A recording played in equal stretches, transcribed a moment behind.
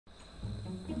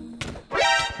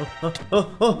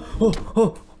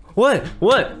Oh. What?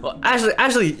 Oh,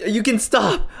 Ashley, you can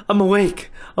stop. I'm awake.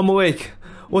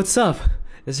 What's up?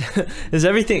 Is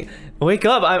everything? Wake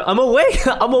up. I'm awake.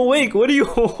 I'm awake. What do you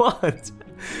want?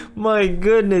 My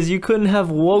goodness, you couldn't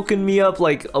have woken me up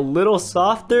like a little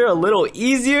softer, a little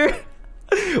easier?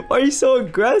 Why are you so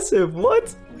aggressive?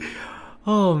 What?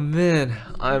 Oh man,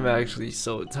 I'm actually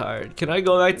so tired. Can I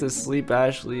go back to sleep,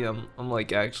 Ashley? I'm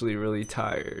like actually really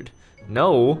tired.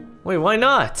 No? Wait, why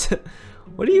not?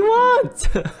 What do you want?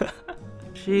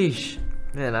 Sheesh.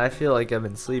 Man, I feel like I've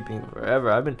been sleeping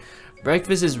forever.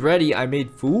 Breakfast is ready. I made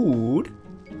food.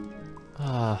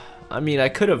 I mean, I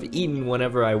could have eaten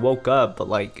whenever I woke up, but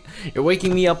like, you're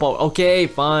waking me up all— okay,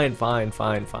 fine.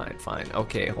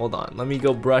 Okay, hold on. Let me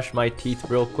go brush my teeth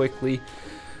real quickly.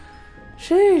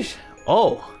 Sheesh.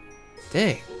 Oh,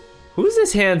 dang. Who's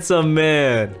this handsome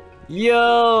man?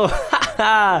 Yo!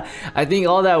 I think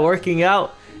all that working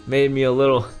out made me a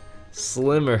little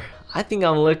slimmer. I think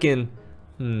I'm looking,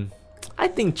 I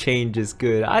think change is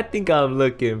good. I think I'm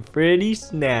looking pretty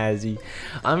snazzy.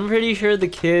 I'm pretty sure the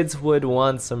kids would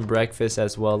want some breakfast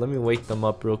as well. Let me wake them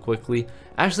up real quickly.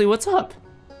 Ashley, what's up?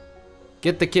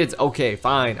 Get the kids. Okay,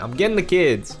 fine. I'm getting the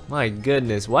kids. My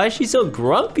goodness. Why is she so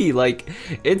grumpy? Like,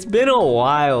 it's been a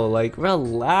while. Like,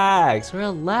 relax.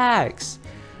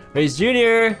 Rage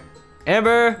Jr.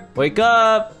 Amber, wake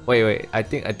up. Wait. I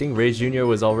think Rage Jr.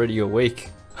 was already awake.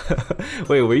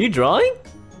 Wait, were you drawing?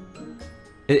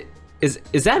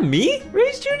 Is that me,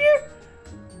 Rage Jr.?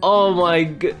 Oh my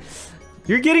god.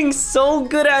 You're getting so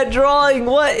good at drawing.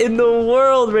 What in the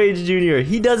world, Rage Jr.?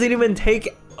 He doesn't even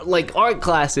take like art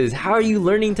classes. How are you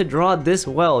learning to draw this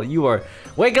well? You are—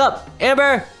 wake up,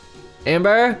 Amber!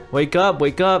 Amber, wake up.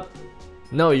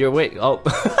 No, you're awake. Oh,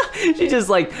 she just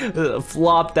like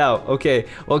flopped out. Okay,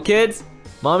 well kids,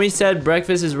 mommy said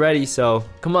breakfast is ready, so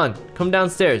come on, come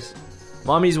downstairs.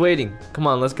 Mommy's waiting. Come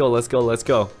on, let's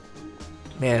go.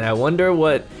 Man, I wonder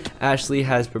what Ashley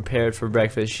has prepared for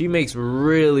breakfast. She makes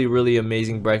really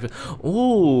amazing breakfast.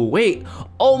 Ooh, wait.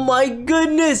 Oh my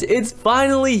goodness, it's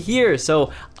finally here.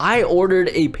 So I ordered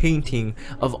a painting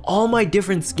of all my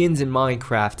different skins in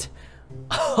Minecraft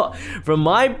from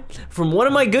one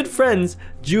of my good friends,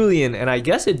 Julian, and I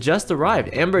guess it just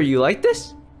arrived. Amber, you like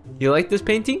this? You like this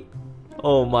painting?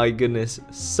 Oh my goodness,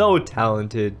 so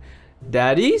talented.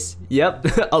 Daddies? Yep,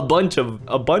 a bunch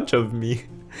of me.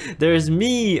 There's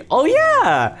me. Oh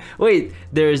yeah. Wait,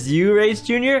 there's you, Rage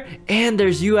Jr. and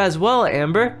there's you as well,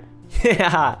 Amber.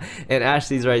 Yeah, and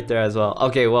Ashley's right there as well.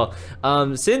 Okay, well,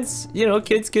 since you know,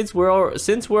 kids, since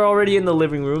we're already in the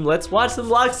living room, let's watch some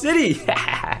Block City.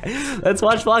 Let's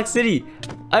watch Block City.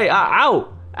 Hey,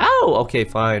 ow. Okay,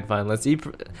 fine. Let's eat.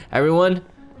 Everyone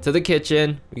to the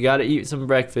kitchen. We gotta eat some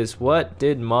breakfast. What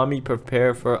did mommy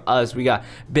prepare for us? We got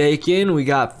bacon. We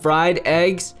got fried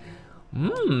eggs.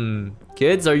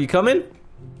 Kids, are you coming?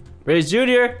 Rage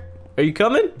Jr., are you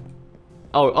coming?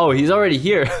 Oh, he's already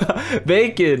here.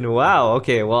 Bacon, wow.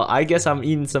 Okay, well, I guess I'm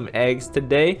eating some eggs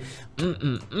today.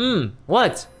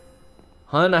 What?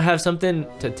 Hun, I have something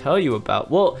to tell you about.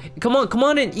 Well, come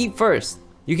on and eat first.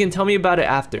 You can tell me about it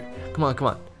after. Come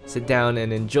on. Sit down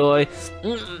and enjoy.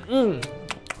 You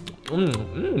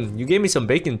gave me some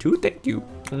bacon too? Thank you.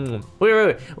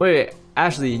 Wait.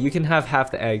 Ashley, you can have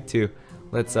half the egg too.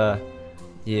 Let's,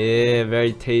 yeah,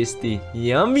 very tasty.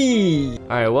 Yummy. All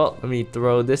right, well, let me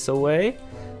throw this away.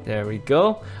 There we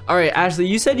go. All right, Ashley,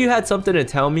 you said you had something to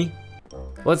tell me.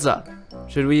 What's up?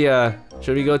 Should we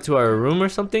go to our room or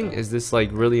something? Is this like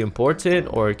really important,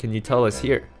 or can you tell us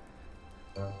here?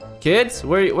 Kids,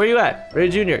 where you at? Ray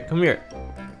Jr., come here.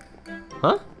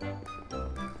 Huh?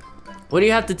 What do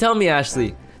you have to tell me,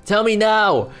 Ashley? Tell me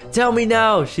now.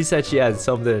 She said she had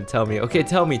something to tell me. Okay,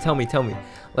 tell me.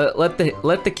 Let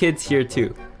the kids hear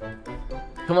too.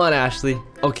 Come on, Ashley.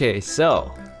 Okay,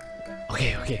 so.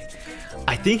 Okay.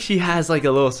 I think she has like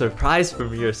a little surprise for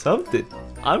me or something.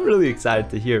 I'm really excited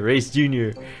to hear. Rage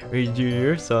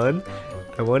Jr., son.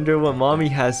 I wonder what mommy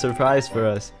has surprised for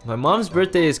us. My mom's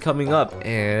birthday is coming up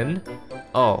and...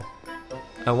 oh.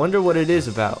 I wonder what it is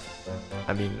about.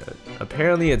 I mean,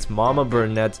 apparently it's Mama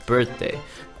Burnett's birthday.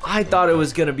 I thought it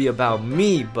was gonna be about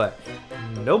me, but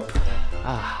nope.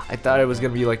 I thought it was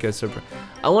gonna be like a surprise.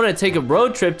 I want to take a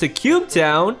road trip to Cube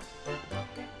Town.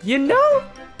 You know,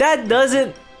 that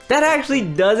actually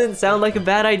doesn't sound like a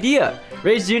bad idea.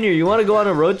 Rage Jr., you want to go on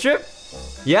a road trip?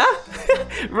 Yeah?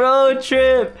 Road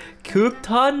trip. Cube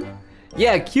Town?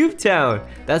 Yeah, Cube Town.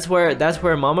 That's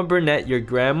where Mama Burnett, your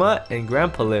grandma, and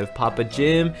grandpa live. Papa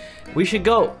Jim. We should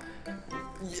go.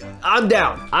 I'm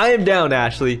down. I am down,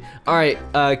 Ashley. All right,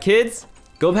 kids,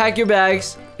 go pack your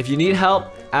bags. If you need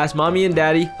help, Ask mommy and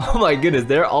daddy. Oh my goodness,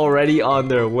 they're already on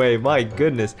their way. My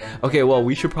goodness. Okay, well,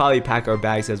 we should probably pack our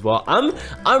bags as well.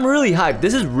 I'm really hyped.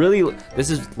 This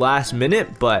is last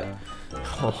minute, but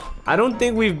I don't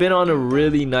think we've been on a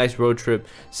really nice road trip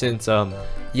since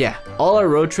yeah, all our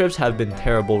road trips have been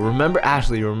terrible. Remember,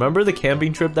 Ashley, remember the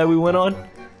camping trip that we went on?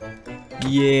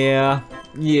 Yeah,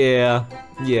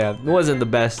 it wasn't the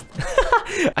best.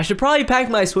 I should probably pack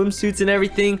my swimsuits and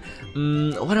everything.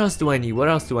 What else do I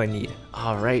need?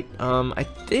 All right, I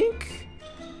think,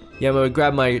 yeah, I'm gonna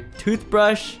grab my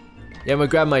toothbrush.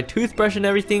 And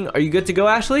everything. Are you good to go,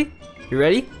 Ashley? You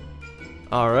ready?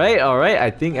 All right,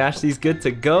 I think Ashley's good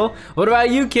to go. What about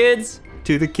you kids?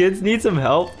 Do the kids need some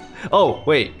help? Oh,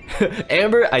 wait,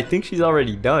 Amber, I think she's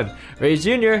already done. Rage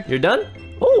Jr., you're done?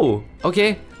 Oh,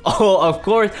 okay. Oh,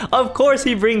 of course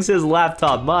he brings his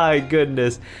laptop. My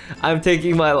goodness. I'm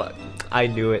taking my... I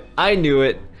knew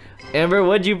it. Amber,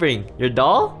 what'd you bring? Your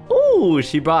doll? Oh,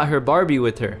 she brought her Barbie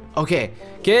with her. Okay,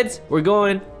 kids, we're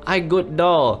going. I got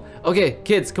doll. Okay,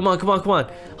 kids, come on.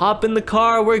 Hop in the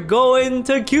car. We're going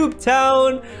to Cube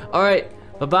Town. All right,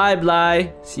 bye-bye,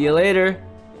 Bly. See you later.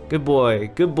 Good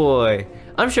boy.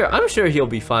 I'm sure he'll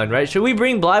be fine, right? Should we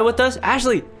bring Bly with us?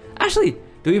 Ashley,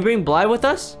 do we bring Bly with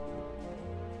us?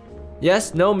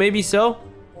 Yes, no, maybe so.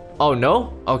 Oh,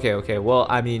 no? Okay. Well,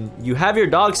 I mean, you have your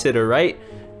dog sitter, right?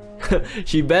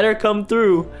 She better come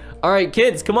through. All right,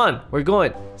 kids, come on. We're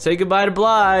going. Say goodbye to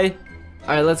Bly.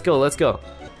 All right, let's go.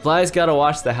 Bly's got to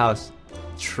watch the house.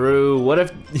 True. What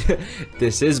if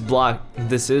this is Block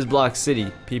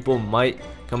City? People might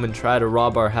come and try to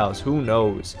rob our house. Who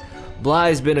knows?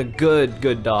 Bly's been a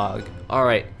good dog. All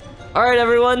right,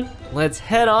 everyone. Let's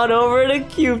head on over to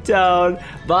Cube Town.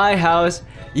 Bye, house.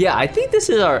 Yeah, I think this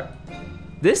is our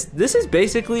this is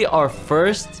basically our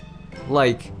first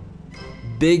like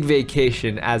big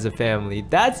vacation as a family.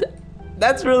 That's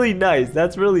really nice.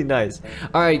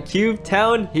 All right, Cube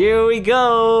Town, here we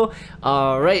go.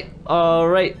 All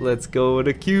right, let's go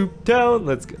to Cube Town.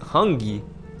 Let's go. Hungry,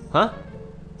 huh?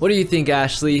 What do you think,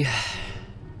 Ashley?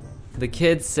 The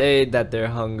kids say that they're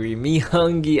hungry. Me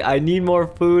hungry. I need more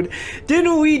food.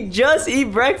 Didn't we just eat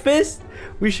breakfast?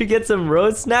 We should get some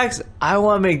road snacks. I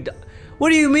want McDonald's. What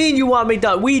do you mean you want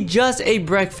McDonald's? We just ate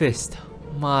breakfast.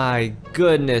 My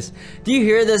goodness. Do you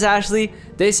hear this, Ashley?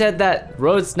 They said that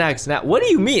road snacks. Now, what do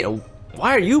you mean?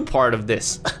 Why are you part of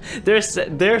this?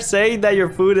 They're saying that your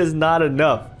food is not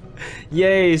enough.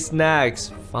 Yay,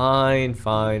 snacks. Fine.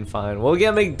 We'll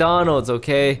get McDonald's,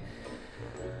 okay?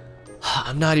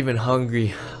 I'm not even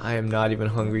hungry. I am not even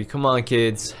hungry. Come on,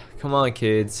 kids.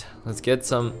 Let's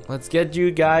get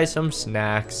you guys some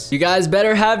snacks. You guys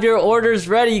better have your orders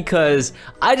ready, cause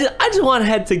I just want to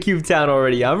head to Cube Town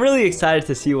already. I'm really excited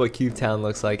to see what Cube Town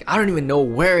looks like. I don't even know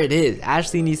where it is.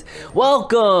 Ashley needs...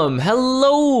 Welcome.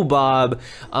 Hello, Bob.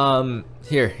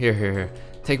 Here.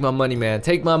 Take my money, man.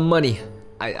 Take my money.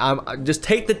 I'm just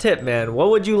take the tip, man. What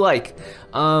would you like?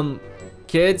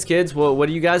 Kids, what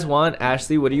do you guys want?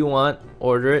 Ashley, what do you want?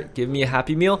 Order it. Give me a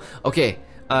Happy Meal. Okay.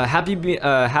 Happy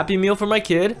Meal for my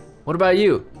kid. What about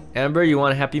you? Amber, you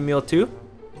want a Happy Meal too?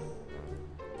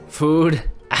 Food.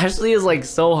 Ashley is like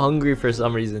so hungry for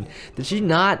some reason. Did she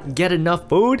not get enough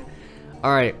food?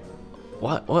 All right.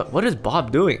 What is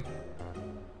Bob doing?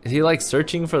 Is he like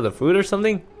searching for the food or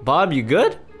something? Bob, you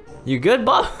good? You good,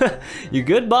 Bob? You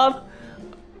good, Bob?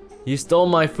 You stole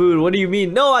my food. What do you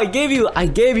mean? No, I gave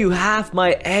you half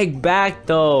my egg back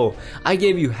though. I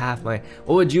gave you half my...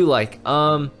 What would you like?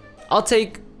 I'll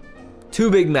take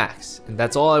 2 Big Macs, and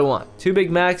that's all I want. 2 Big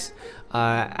Macs.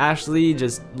 Ashley,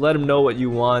 just let them know what you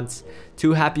want.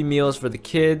 2 Happy Meals for the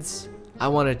kids. I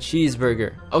want a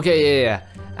cheeseburger. Okay, yeah.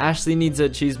 Ashley needs a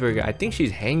cheeseburger. I think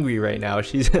she's hangry right now.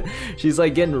 She's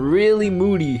like getting really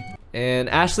moody. And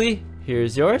Ashley,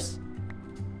 here's yours.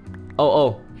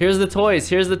 Oh, here's the toys.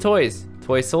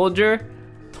 Toy Soldier,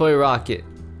 Toy Rocket.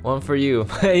 One for you.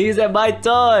 He's at my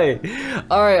toy.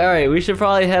 All right. We should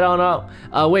probably head on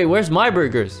out. Wait, where's my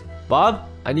burgers? Bob,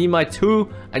 I need my 2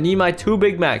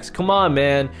 Big Macs. Come on,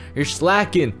 man. You're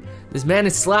slacking. This man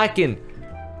is slacking.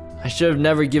 I should have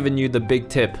never given you the big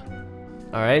tip.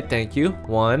 All right, thank you.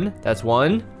 1. That's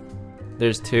 1.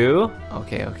 There's 2.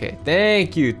 Okay.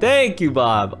 Thank you,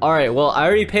 Bob. All right, well, I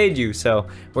already paid you, so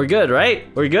we're good, right?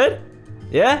 We're good?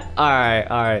 Yeah? All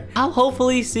right. I'll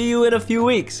hopefully see you in a few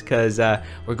weeks, because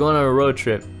we're going on a road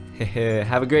trip.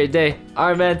 Have a great day. All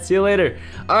right, man. See you later.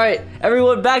 All right,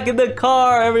 everyone back in the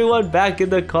car.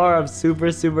 I'm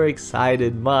super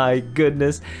excited. My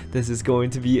goodness. This is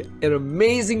going to be an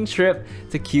amazing trip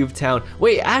to Cube Town.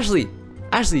 Wait, Ashley,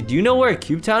 do you know where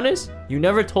Cube Town is? You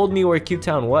never told me where Cube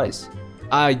Town was.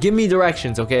 Give me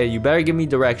directions, okay? You better give me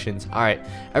directions. All right,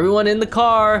 everyone in the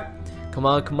car. Come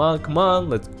on, come on, come on.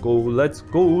 Let's go, let's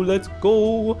go, let's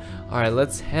go. All right,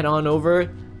 let's head on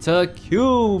over to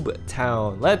Cube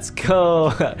Town. Let's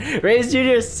go. Rage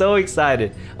Jr. is so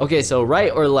excited. Okay, so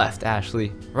right or left,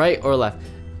 Ashley? Right or left?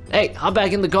 Hey, hop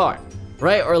back in the car.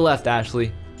 Right or left,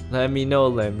 Ashley? Let me know,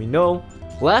 let me know.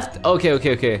 Left? Okay,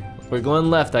 okay, okay. We're going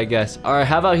left, I guess. All right,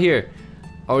 how about here?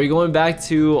 Are we going back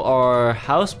to our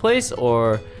house place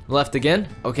or left again?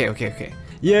 Okay, okay, okay.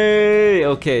 Yay!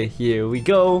 Okay, here we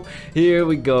go. Here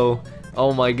we go.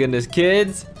 Oh my goodness,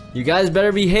 kids. You guys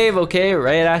better behave, okay?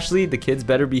 Right, Ashley? The kids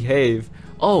better behave.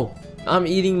 Oh, I'm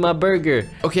eating my burger.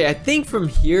 Okay, I think from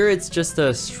here it's just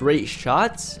a straight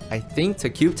shot. I think to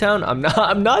Cube Town.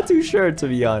 I'm not too sure, to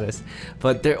be honest.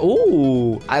 But there.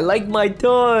 Oh, I like my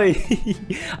toy.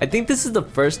 I think this is the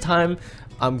first time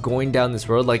I'm going down this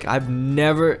road. Like I've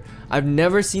never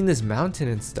seen this mountain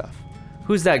and stuff.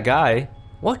 Who's that guy?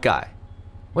 What guy?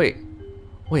 Wait.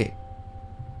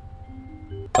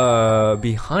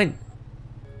 Behind.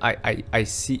 I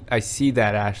see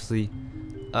that, Ashley.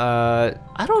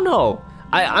 I don't know.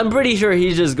 I'm pretty sure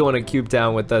he's just going to Cube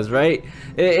Town with us, right?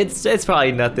 It's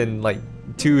probably nothing like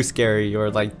too scary or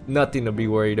like nothing to be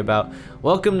worried about.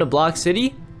 Welcome to Block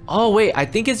City. Oh wait, I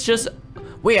think it's just.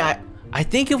 Wait, I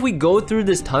think if we go through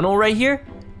this tunnel right here,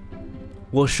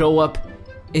 we'll show up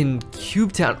in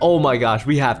Cube Town. Oh my gosh,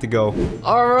 we have to go.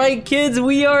 All right, kids,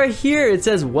 we are here. It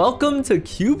says welcome to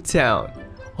Cube Town.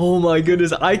 Oh my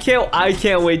goodness, I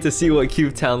can't wait to see what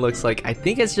Cube Town looks like. I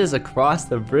think it's just across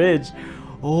the bridge.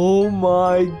 Oh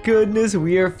my goodness,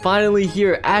 we are finally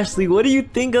here. Ashley, what do you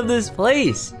think of this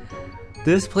place?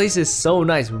 This place is so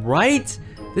nice, right?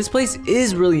 This place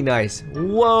is really nice.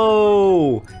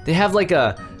 Whoa! They have like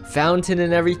a fountain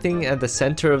and everything at the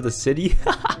center of the city.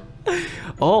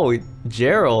 Oh,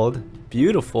 Gerald,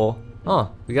 beautiful.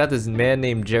 Oh, we got this man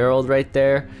named Gerald right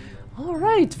there. All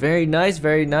right, very nice,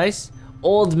 very nice.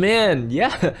 Old man,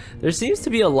 yeah, there seems to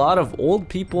be a lot of old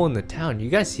people in the town. You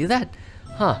guys see that?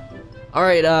 Huh. All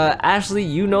right, Ashley,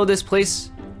 you know this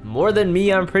place more than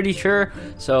me, I'm pretty sure.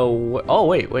 So, oh,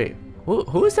 wait.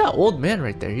 Who is that old man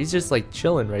right there? He's just like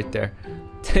chilling right there.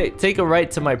 Take a right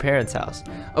to my parents' house.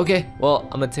 Okay, well,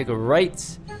 I'm gonna take a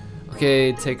right.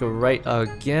 Okay, take a right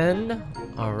again.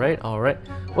 All right.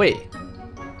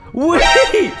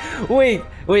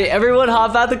 Wait, everyone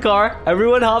hop out the car.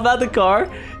 Everyone hop out the car.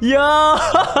 Yo!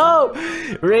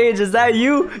 Rage, is that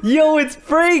you? Yo, it's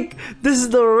Frank! This is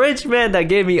the rich man that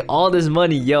gave me all this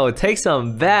money. Yo, take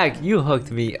some back. You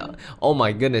hooked me. Oh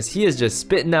my goodness, he is just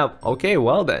spitting out. Okay,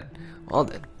 well then.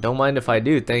 Don't mind if I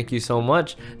do. Thank you so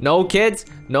much. No, kids.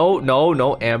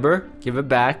 No, Amber. Give it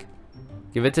back.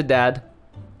 Give it to Dad.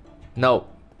 No,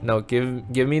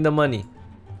 give me the money.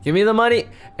 Give me the money.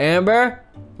 Amber,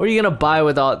 what are you gonna buy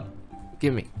with all?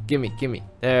 Give me.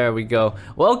 There we go.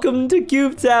 Welcome to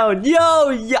Cube Town. Yo,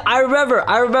 yeah, I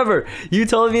remember. You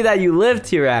told me that you lived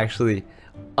here actually.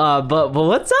 But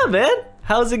what's up, man?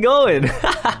 How's it going?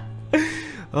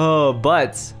 Oh,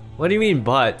 but. What do you mean,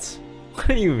 but? What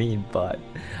do you mean, but?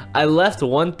 I left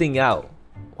one thing out.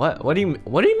 What do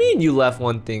you mean you left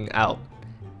one thing out?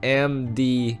 Am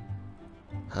the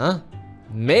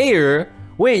mayor?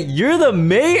 Wait, you're the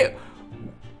mayor?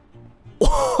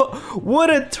 What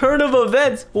a turn of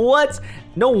events. What?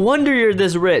 No wonder you're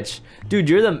this rich.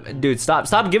 Dude,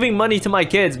 stop giving money to my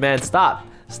kids, man. Stop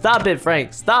it,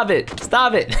 Frank. Stop it.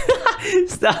 Stop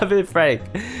it, Frank.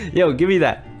 Yo, give me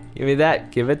that.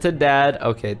 Give it to Dad.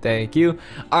 Okay, thank you.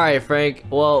 All right, Frank.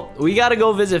 Well, we gotta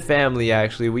go visit family.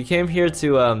 Actually, we came here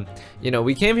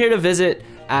to visit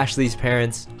Ashley's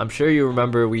parents. I'm sure you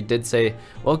remember we did say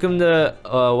welcome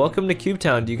to Cube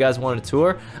Town. Do you guys want a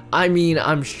tour? I mean,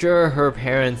 I'm sure her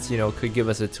parents, could give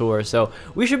us a tour. So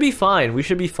we should be fine.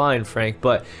 Frank.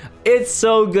 But it's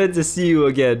so good to see you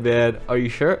again, man. Are you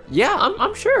sure? Yeah,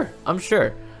 I'm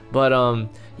sure. But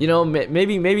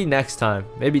maybe next time.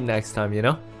 Maybe next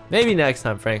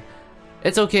time, Frank.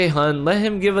 It's okay, hun. Let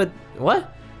him give a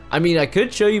what? I mean, I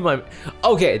could show you my.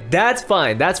 Okay, that's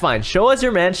fine. Show us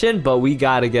your mansion, but we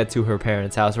gotta get to her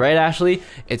parents' house, right, Ashley?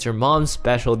 It's your mom's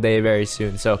special day very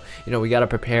soon, so we gotta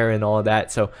prepare and all that.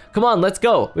 So come on, let's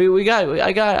go.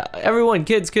 I got everyone,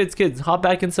 kids, hop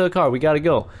back into the car. We gotta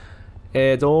go.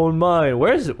 It's all mine.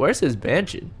 Where's his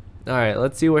mansion? All right,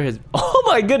 let's see where his. Oh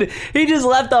my goodness, he just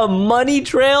left a money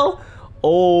trail.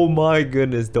 Oh my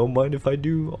goodness, don't mind if I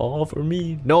do. All for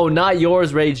me. No, not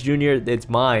yours, Rage Jr. It's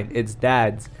mine. It's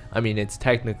Dad's. I mean, it's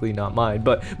technically not mine,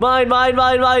 but mine.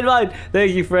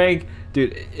 Thank you, Frank.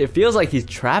 Dude, it feels like he's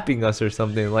trapping us or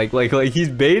something. Like he's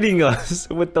baiting us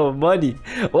with the money.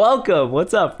 Welcome.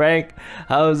 What's up, Frank?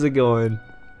 How's it going?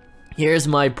 Here's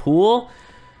my pool.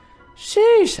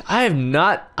 Sheesh, I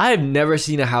have never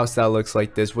seen a house that looks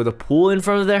like this with a pool in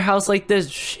front of their house like this.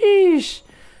 Sheesh.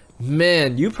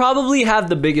 Man, you probably have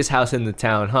the biggest house in the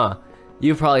town, huh?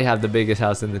 You probably have the biggest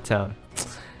house in the town.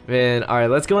 Man, all right,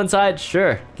 let's go inside.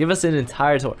 Sure, give us an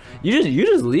entire tour. You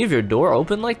just leave your door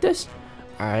open like this?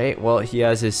 All right, well, he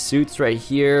has his suits right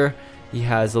here. He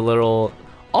has a little,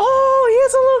 oh, he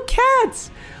has a little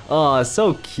cat. Oh,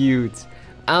 so cute.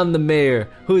 I'm the mayor.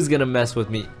 Who's gonna mess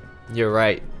with me? You're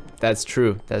right. That's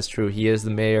true. That's true. He is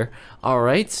the mayor. All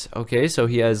right. Okay, so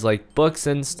he has like books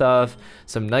and stuff,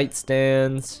 some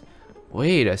nightstands.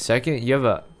 Wait a second. You have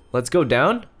a, let's go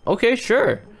down? Okay,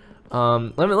 sure.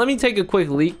 Let me take a quick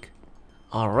leak.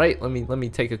 All right, let me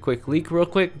take a quick leak real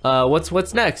quick.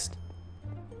 What's next?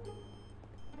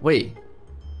 Wait.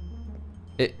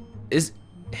 It is,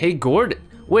 hey Gordon.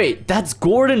 Wait, that's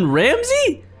Gordon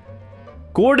Ramsay?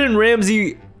 Gordon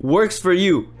Ramsay works for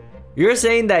you. You're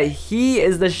saying that he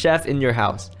is the chef in your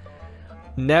house.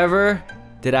 Never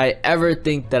did I ever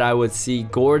think that I would see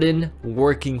Gordon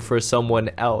working for someone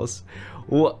else.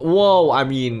 Whoa, I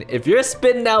mean, if you're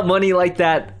spitting out money like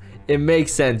that, it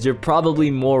makes sense. You're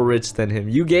probably more rich than him.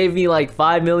 You gave me like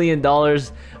 $5 million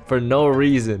for no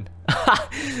reason.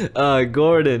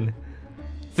 Gordon,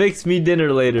 fix me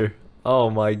dinner later. Oh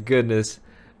my goodness.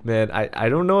 Man, I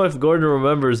don't know if Gordon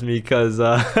remembers me because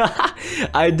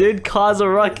I did cause a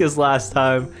ruckus last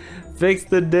time. Fix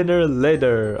the dinner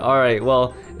later. All right,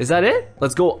 well, is that it?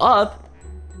 Let's go up.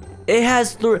 It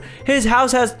has his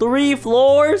house has 3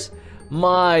 floors.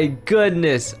 My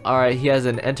goodness. All right, he has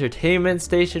an entertainment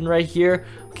station right here.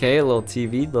 Okay, a little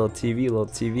TV, little TV, little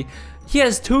TV. He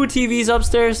has 2 TVs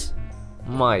upstairs.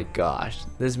 My gosh,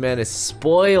 this man is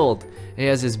spoiled. He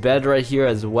has his bed right here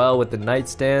as well with the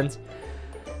nightstands.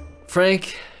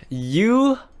 Frank,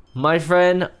 you, my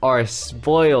friend, are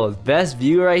spoiled. Best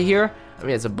view right here. I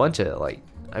mean, it's a bunch of like,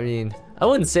 I mean, I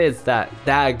wouldn't say it's that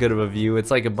good of a view.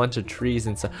 It's like a bunch of trees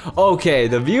and stuff. Okay,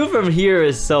 the view from here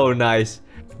is so nice.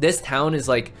 This town is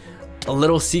like a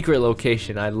little secret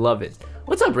location. I love it.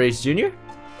 What's up, Rage Jr.?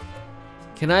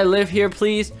 Can I live here,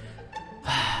 please?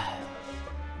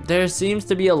 There seems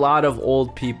to be a lot of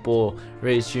old people,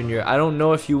 Rage Jr. I don't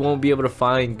know if you won't be able to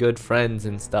find good friends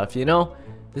and stuff, you know?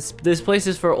 This place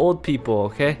is for old people,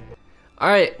 okay?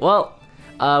 Alright, well,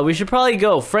 we should probably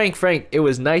go. Frank, it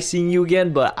was nice seeing you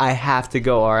again, but I have to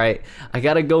go, alright? I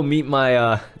gotta go meet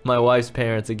my my wife's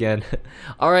parents again.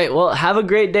 Alright, well, have a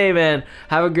great day, man.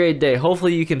 Have a great day.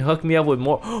 Hopefully you can hook me up with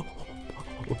more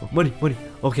money.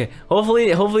 Okay,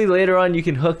 hopefully later on you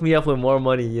can hook me up with more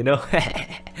money, you know?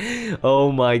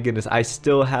 Oh my goodness, I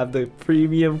still have the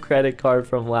premium credit card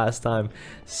from last time.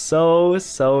 So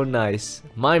nice.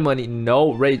 My money,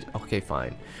 no, Rage, okay,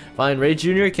 fine, Rage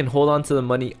Jr. can hold on to the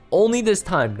money only this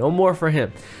time, no more for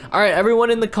him. All right, everyone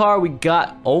in the car, we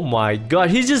got, oh my god,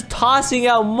 he's just tossing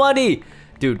out money.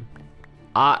 Dude,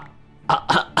 I'm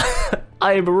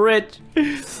rich.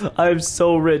 I'm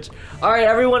so rich. All right,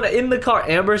 everyone in the car.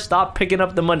 Amber, stop picking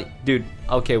up the money. Dude,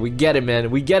 okay, we get it,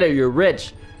 man. We get it. You're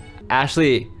rich.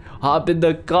 Ashley, hop in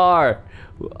the car.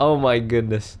 Oh my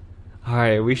goodness. All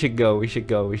right, we should go.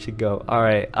 All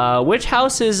right. Which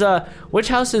house is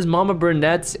Mama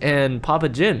Burnett's and Papa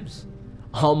Jim's?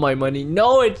 All my money.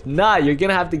 No, it's not. You're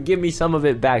gonna have to give me some of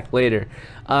it back later.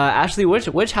 Ashley,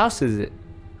 which house is it?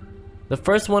 The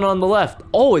first one on the left.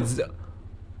 Oh, it's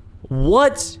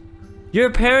what? Your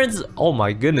parents, oh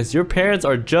my goodness, your parents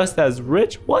are just as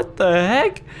rich? What the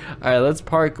heck? All right, let's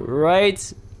park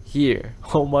right here.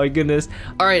 Oh my goodness.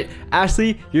 All right,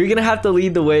 Ashley, you're gonna have to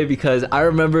lead the way because I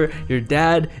remember your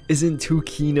dad isn't too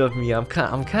keen of me. I'm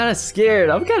kind of scared.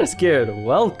 Welcome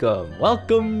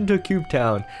to Cube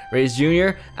Town. Rage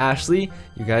Jr., Ashley,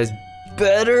 you guys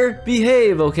better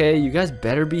behave, okay? You guys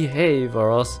better behave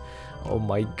or else, oh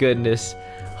my goodness.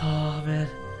 Oh man.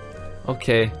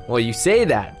 Okay, well you say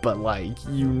that, but like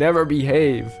you never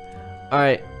behave. All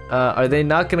right, are they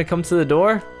not gonna come to the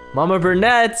door? Mama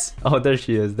Burnett! Oh, there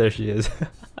she is.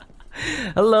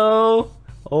 Hello.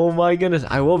 Oh my goodness,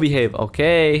 I will behave.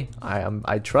 Okay,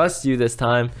 I trust you this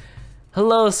time.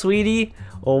 Hello, sweetie.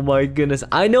 Oh my goodness,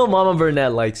 I know Mama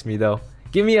Burnett likes me though.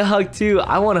 Give me a hug too.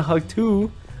 I want a hug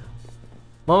too.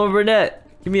 Mama Burnett,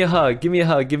 give me a hug.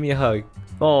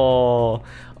 Oh, all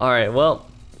right, well.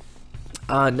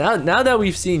 Now that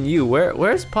we've seen you,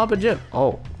 where's Papa Jim?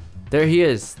 Oh, there he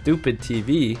is. Stupid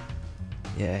TV.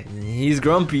 Yeah, he's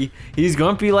grumpy. He's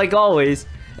grumpy like always.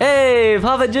 Hey,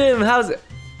 Papa Jim, how's it?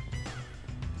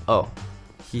 Oh,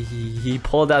 he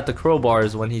pulled out the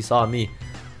crowbars when he saw me.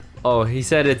 Oh, he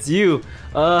said it's you.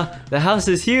 The house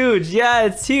is huge. Yeah,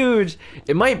 it's huge.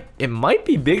 It might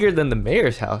be bigger than the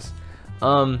mayor's house.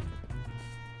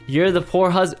 You're the poor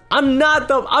husband. I'm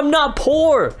not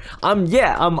poor. I'm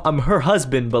her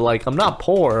husband, but like I'm not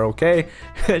poor, okay?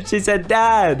 She said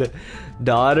dad.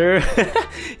 Daughter.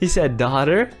 He said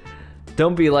daughter.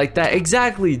 Don't be like that.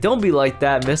 Exactly. Don't be like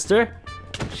that, mister.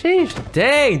 Sheesh.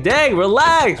 Dang,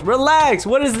 relax.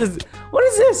 What is this?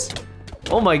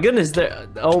 Oh my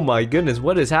goodness,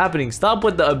 what is happening? Stop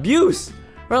with the abuse.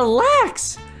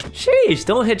 Relax. Sheesh,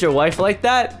 don't hit your wife like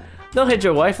that. Don't hit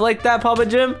your wife like that, Papa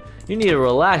Jim. You need to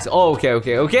relax. Oh,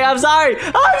 okay. I'm sorry.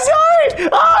 Oh,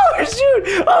 shoot.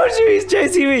 He's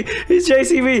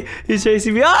chasing me.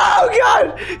 Oh,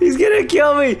 God. He's gonna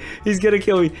kill me.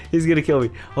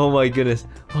 Oh, my goodness.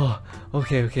 Oh,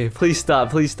 okay. Please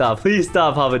stop,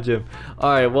 Papa Jim.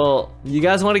 All right, well, you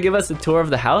guys want to give us a tour of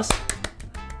the house?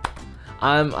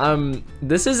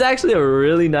 This is actually a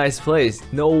really nice place.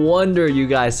 No wonder you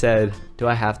guys said, do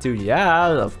I have to? Yeah,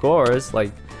 of course.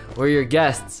 Like, we're your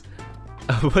guests.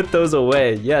 Put those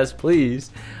away. Yes,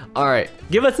 please. All right,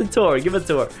 give us a tour.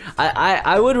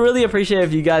 I would really appreciate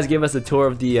if you guys give us a tour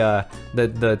of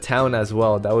the town as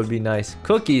well. That would be nice.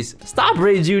 Cookies. Stop,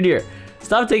 Ray Jr.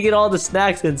 Stop taking all the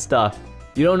snacks and stuff.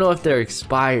 You don't know if they're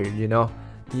expired, you know?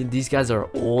 These guys are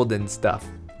old and stuff.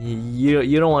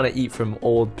 You don't want to eat from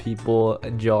old people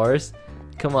jars.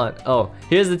 Come on. Oh,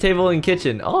 here's the table and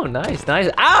kitchen. Oh, nice.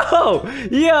 Ow!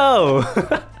 Yo!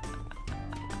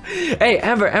 Hey,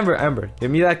 Amber.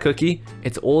 Give me that cookie.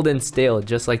 It's old and stale,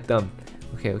 just like them.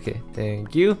 Okay.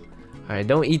 Thank you. All right,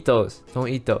 don't eat those.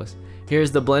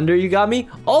 Here's the blender you got me.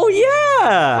 Oh,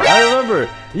 yeah! I remember.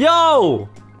 Yo!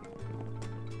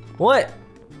 What?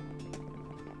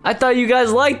 I thought you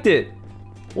guys liked it.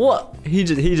 What? He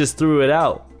just threw it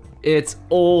out. It's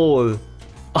old.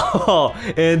 Oh,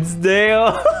 and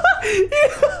stale.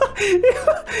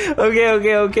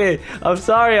 Okay. I'm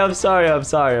sorry. All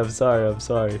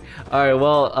right,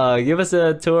 well, give us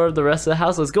a tour of the rest of the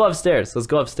house. Let's go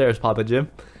upstairs, Papa Jim.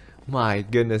 My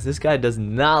goodness, this guy does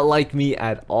not like me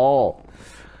at all.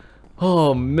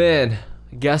 Oh man,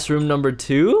 guest room number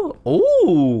 2.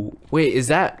 Oh, wait, is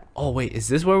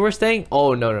this where we're staying?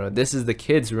 Oh no, this is the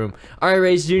kids' room. All right,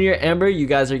 Rage Jr., Amber, you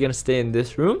guys are gonna stay in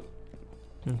this room.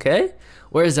 Okay.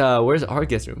 Where's our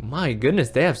guest room? My goodness,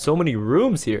 they have so many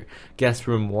rooms here. Guest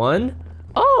room 1.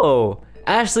 Oh,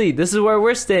 Ashley, this is where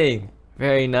we're staying.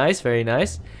 Very nice.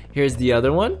 Here's the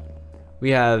other one.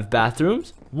 We have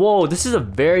bathrooms. Whoa, this is a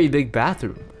very big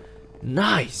bathroom.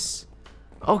 Nice.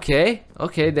 Okay,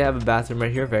 they have a bathroom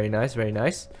right here. Very nice.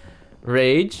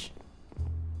 Rage,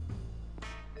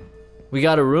 we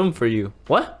got a room for you.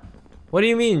 What do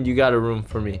you mean you got a room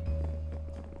for me?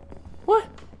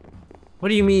 What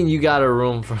do you mean you got a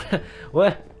room for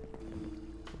what?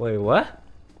 Wait, what?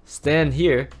 Stand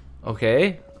here.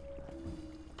 Okay,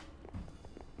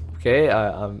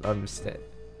 I'm stand.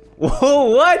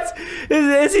 Whoa, what?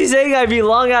 Is he saying I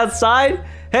belong outside?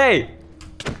 Hey,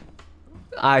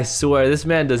 I swear this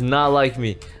man does not like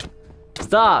me.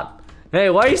 Stop. Hey,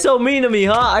 why are you so mean to me,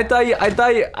 huh? I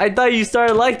thought you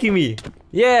started liking me.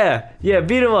 Yeah,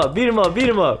 beat him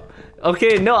up.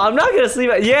 Okay, no, I'm not gonna sleep.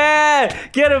 Yeah,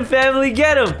 get him, family,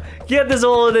 get him. Get this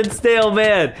old and stale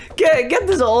man. Get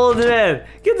this old man.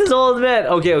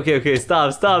 Okay,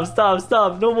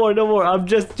 stop. No more. I'm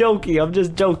just joking.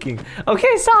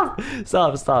 Okay, stop.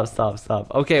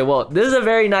 Okay, well, this is a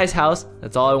very nice house.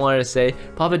 That's all I wanted to say.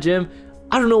 Papa Jim,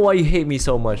 I don't know why you hate me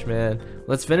so much, man.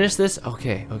 Let's finish this.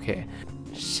 Okay.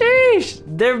 Sheesh,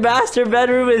 their master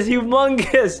bedroom is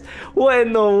humongous. What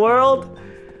in the world?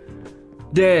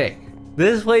 Dang.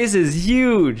 This place is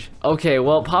huge. Okay,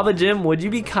 well, Papa Jim, would you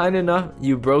be kind enough?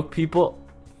 You broke people.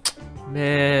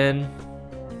 Man,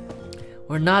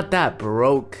 we're not that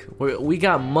broke. We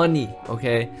got money,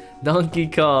 okay? Donkey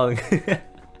Kong.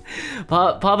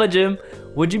 Papa Jim,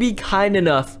 would you be kind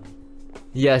enough?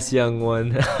 Yes, young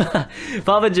one.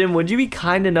 Papa Jim, would you be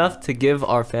kind enough to give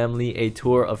our family a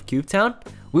tour of Cube Town?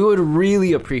 We would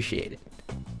really appreciate it.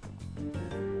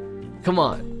 Come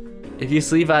on. If you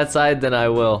sleep outside, then I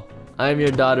will. I'm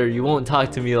your daughter. You won't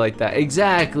talk to me like that.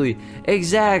 Exactly.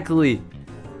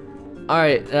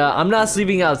 Alright, I'm not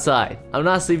sleeping outside.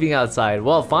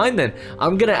 Well, fine then.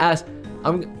 I'm gonna ask...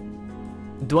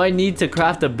 Do I need to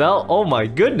craft a belt? Oh my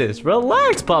goodness.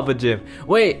 Relax, Papa Jim.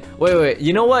 Wait.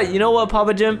 You know what,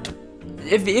 Papa Jim?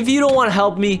 If you don't want to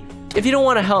help me... If you don't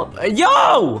want to help...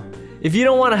 Yo! If you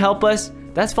don't want to help us,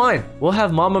 that's fine. We'll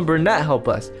have Mama Burnett help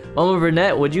us. Mama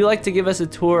Burnett, would you like to give us a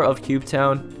tour of Cube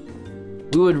Town?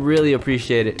 We would really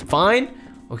appreciate it. Fine?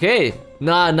 Okay.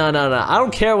 Nah. I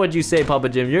don't care what you say, Papa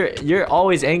Jim. You're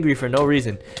always angry for no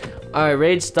reason. Alright,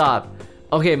 Rage, stop.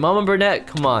 Okay, Mama Burnett,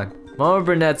 come on. Mama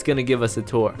Burnett's gonna give us a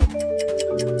tour.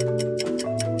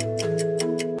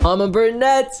 Mama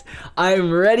Burnett,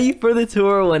 I'm ready for the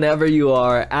tour whenever you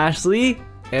are. Ashley,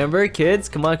 Amber, kids,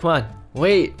 come on, come on.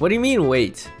 Wait, what do you mean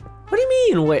wait? What do you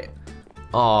mean wait?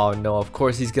 Oh no, of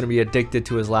course he's gonna be addicted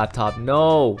to his laptop.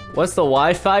 No. What's the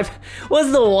Wi-Fi? What's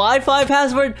the Wi-Fi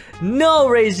password? No,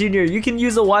 Rage Jr., you can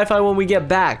use the Wi-Fi when we get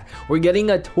back. We're getting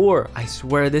a tour. I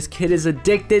swear this kid is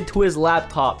addicted to his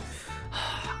laptop.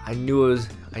 I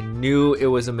knew it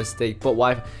was a mistake, but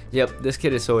why? Yep, this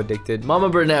kid is so addicted. Mama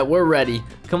Burnett, we're ready.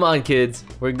 Come on, kids,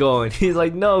 we're going. He's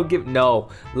like, no,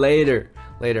 later.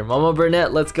 Mama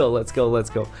Burnett, let's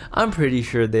go. I'm pretty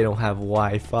sure they don't have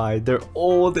Wi-Fi. They're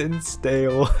old and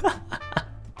stale.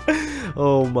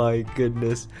 Oh my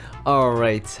goodness. All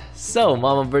right, so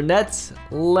Mama Burnett,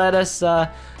 let us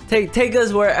take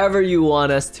us wherever you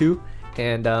want us to,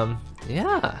 and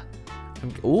yeah.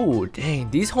 Ooh,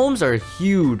 dang, these homes are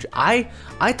huge. I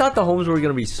thought the homes were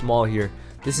gonna be small here.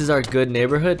 This is our good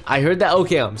neighborhood. I heard that.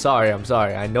 Okay, I'm sorry.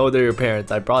 I know they're your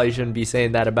parents. I probably shouldn't be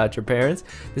saying that about your parents.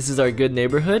 This is our good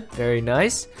neighborhood. Very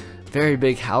nice. Very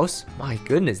big house. My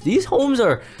goodness, these homes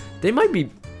are, they might be,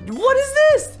 what is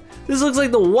this? This looks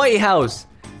like the White House.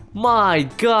 My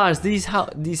gosh, these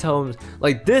homes,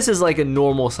 like this is like a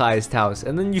normal sized house.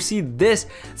 And then you see this,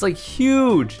 it's like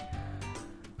huge.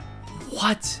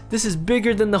 What? This is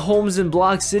bigger than the homes in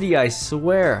Block City, I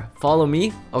swear. Follow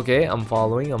me. Okay, I'm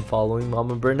following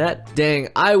Mama Burnett. Dang,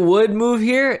 I would move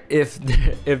here if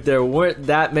there weren't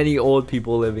that many old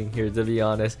people living here, to be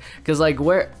honest. Cause like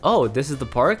where, oh, this is the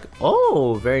park.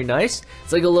 Oh, very nice.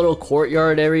 It's like a little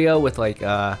courtyard area with like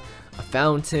a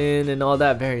fountain and all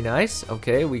that. Very nice.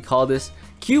 Okay, we call this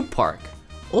Cube Park.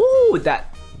 Oh, that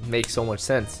makes so much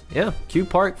sense. Yeah, Cube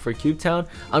Park for Cube Town.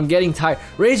 I'm getting tired.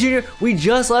 Rage Jr., we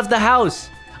just left the house.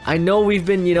 I know we've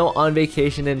been, you know, on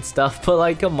vacation and stuff, but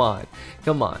like, come on.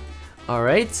 All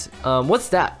right, what's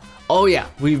that? Oh yeah,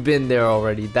 we've been there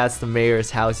already. That's the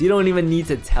mayor's house. You don't even need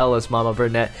to tell us, Mama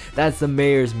Burnett. That's the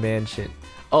mayor's mansion.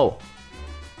 Oh,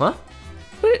 huh?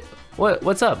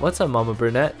 What's up, Mama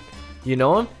Burnett? You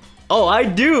know him? Oh, I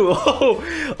do.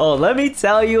 Oh, let me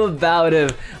tell you about him.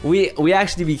 We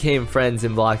actually became friends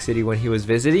in Block City when he was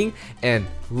visiting. And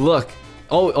look,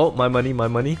 oh, my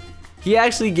money. He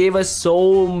actually gave us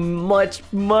so much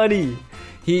money.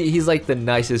 He's like the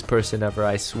nicest person ever,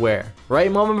 I swear.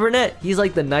 Right, Mama Burnett? He's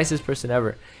like the nicest person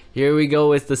ever. Here we go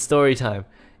with the story time.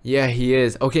 Yeah, he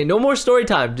is. Okay, no more story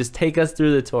time. Just take us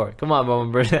through the tour. Come on,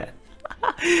 Mama Burnett.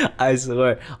 I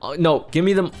swear. Oh, no, give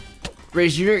me the...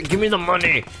 Rage Jr., give me the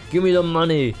money.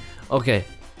 Okay.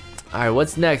 Alright,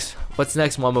 what's next?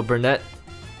 Mama Burnett?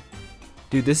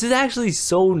 Dude, this is actually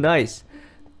so nice.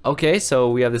 Okay, so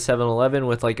we have the 7-Eleven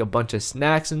with like a bunch of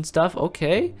snacks and stuff.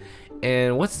 Okay.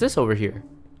 And what's this over here?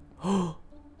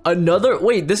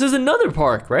 Wait, this is another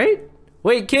park, right?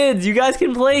 Wait, kids, you guys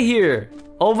can play here.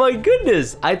 Oh my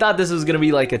goodness. I thought this was gonna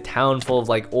be like a town full of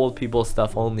like old people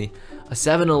stuff only. A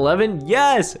 7-Eleven?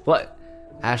 Yes! What?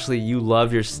 Ashley, you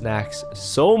love your snacks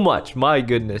so much. My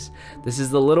goodness. This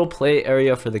is the little play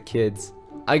area for the kids.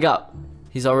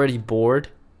 He's already bored.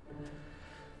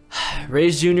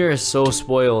 Rage Jr. is so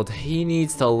spoiled. He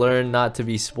needs to learn not to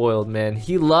be spoiled, man.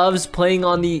 He loves playing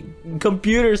on the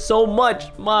computer so much.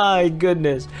 My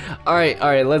goodness. All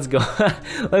right, let's go.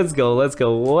 let's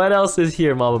go. What else is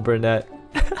here, Mama Burnett?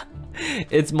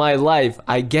 It's my life.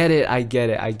 I get it.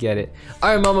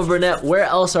 All right, Mama Burnett, where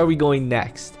else are we going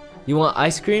next? You want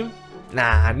ice cream?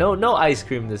 Nah, no ice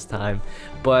cream this time.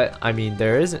 But I mean,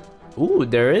 there is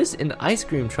an ice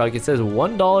cream truck. It says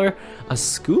 $1 a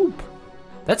scoop.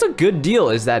 That's a good deal,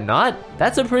 is that not?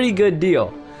 That's a pretty good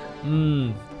deal.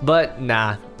 But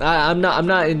nah, I'm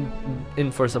not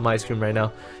in for some ice cream right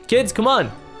now. Kids, come on.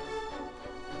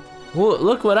 Whoa,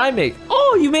 look what I make.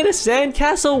 Oh, you made a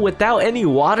sandcastle without any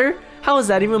water? How is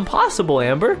that even possible,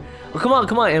 Amber? Oh, come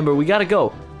on, Amber. We gotta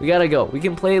go. We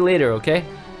can play later, okay?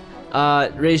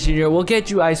 Rage Jr., we'll get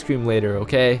you ice cream later,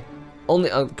 okay? Only,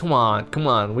 come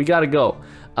on, we gotta go.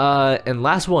 And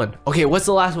last one. Okay, what's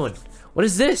the last one? What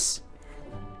is this?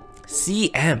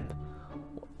 CM.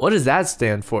 What does that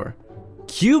stand for?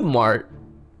 Cube Mart?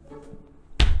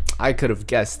 I could have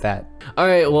guessed that.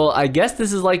 Alright, well, I guess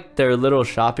this is like their little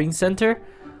shopping center.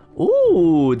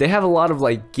 Ooh, they have a lot of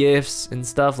like gifts and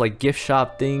stuff, like gift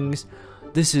shop things.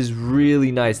 This is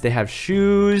really nice. They have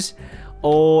shoes.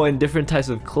 Oh, and different types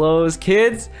of clothes.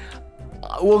 Kids,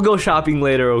 we'll go shopping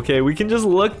later, okay? We can just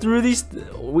look through the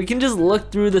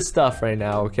stuff right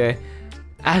now, okay?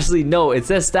 Ashley, no, it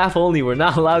says staff only. We're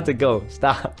not allowed to go.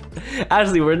 Stop.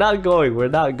 Ashley, we're not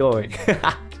going.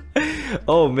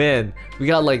 Oh man, we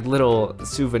got like little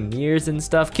souvenirs and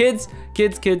stuff. Kids,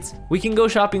 we can go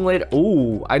shopping later.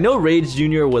 Oh, I know Rage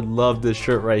Jr. would love this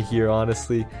shirt right here,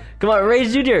 honestly. Come on,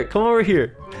 Rage Jr., come over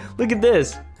here. Look at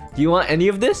this. Do you want any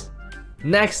of this?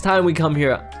 Next time we come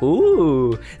here,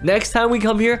 next time we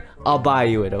come here, I'll buy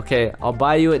you it, okay? I'll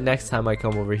buy you it next time I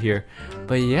come over here.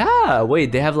 But yeah,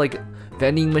 wait, they have like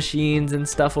vending machines and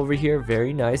stuff over here.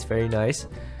 Very nice, very nice.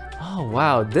 Oh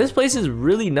wow, this place is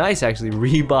really nice actually.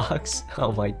 Reeboks.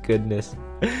 Oh my goodness.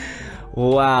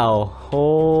 Wow.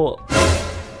 Oh.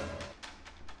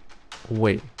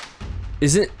 Wait.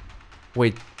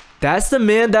 Wait, that's the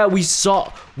man that we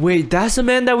saw. Wait, that's the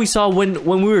man that we saw when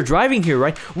we were driving here,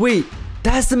 right? Wait,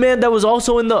 that's the man that was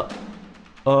also in the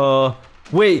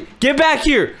wait, get back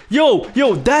here. Yo,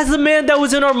 that's the man that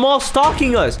was in our mall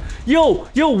stalking us. Yo,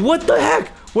 what the heck?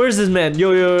 Where's this man?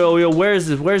 Yo, where's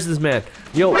this man?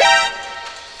 Yo.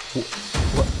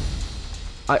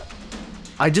 What?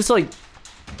 I just like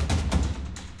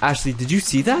Ashley, did you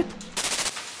see that?